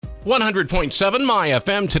100.7 My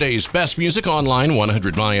FM, today's best music online,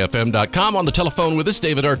 100myfm.com. On the telephone with us,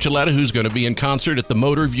 David Arculeta, who's going to be in concert at the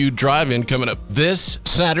Motor View Drive-In coming up this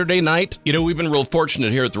Saturday night. You know, we've been real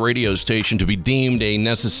fortunate here at the radio station to be deemed a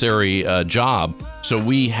necessary job, so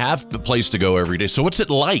we have a place to go every day. So what's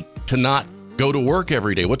it like to not go to work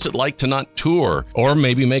every day? What's it like to not tour or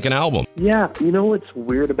maybe make an album? Yeah, you know what's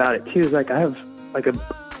weird about it too is I have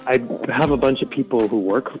a bunch of people who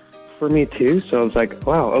work for me too, so it's like,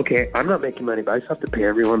 wow, okay, I'm not making money, but I just have to pay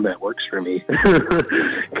everyone that works for me.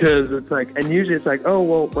 Because it's like, and usually it's like, oh,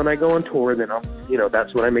 well, when I go on tour, then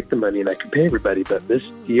that's when I make the money and I can pay everybody. But this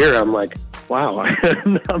year I'm like, wow,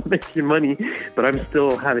 I'm not making money, but I'm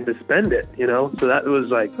still having to spend it, So that was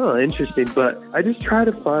like, oh, interesting. But I just try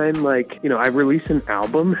to find I release an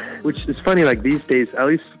album, which is funny, like these days, at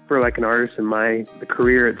least for like an artist in the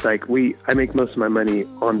career, it's like I make most of my money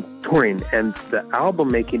on touring, and the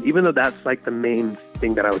album making, even though that's like the main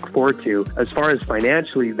thing that I look forward to, as far as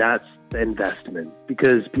financially, that's the investment,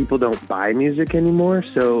 because people don't buy music anymore.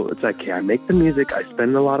 So it's like, I make the music, I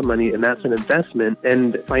spend a lot of money, and that's an investment.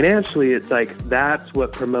 And financially, it's like, that's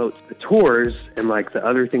what promotes the tours and like the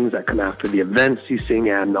other things that come after, the events you sing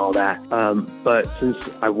at and all that. But since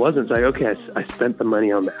I wasn't, it's like, okay, I spent the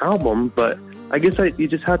money on the album, but I guess you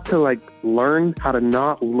just have to learn how to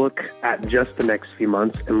not look at just the next few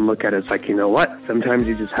months and look at it as like, you know what? Sometimes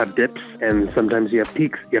you just have dips, and sometimes you have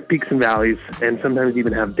peaks. You have peaks and valleys, and sometimes you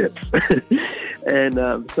even have dips. And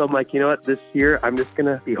so I'm like, you know what? This year I'm just going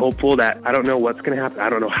to be hopeful that I don't know what's going to happen. I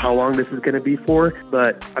don't know how long this is going to be for,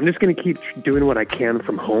 but I'm just going to keep doing what I can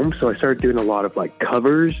from home. So I started doing a lot of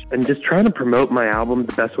covers and just trying to promote my album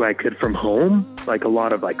the best way I could from home. Like a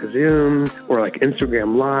lot of Zoom or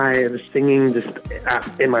Instagram Live, singing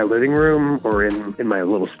just in my living room or in my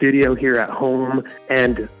little studio here at home.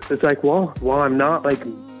 And it's like, well, while I'm not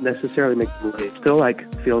necessarily making money, it still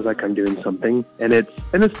feels like I'm doing something, and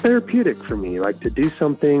it's therapeutic for me, to do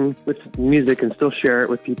something with music and still share it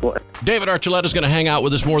with people. David Arculeta is going to hang out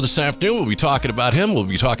with us more this afternoon. We'll be talking about him. We'll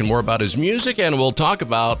be talking more about his music, and we'll talk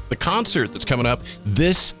about the concert that's coming up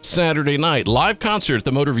this Saturday night. Live concert at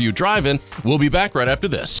the Motor View Drive-In. We'll be back right after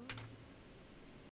this.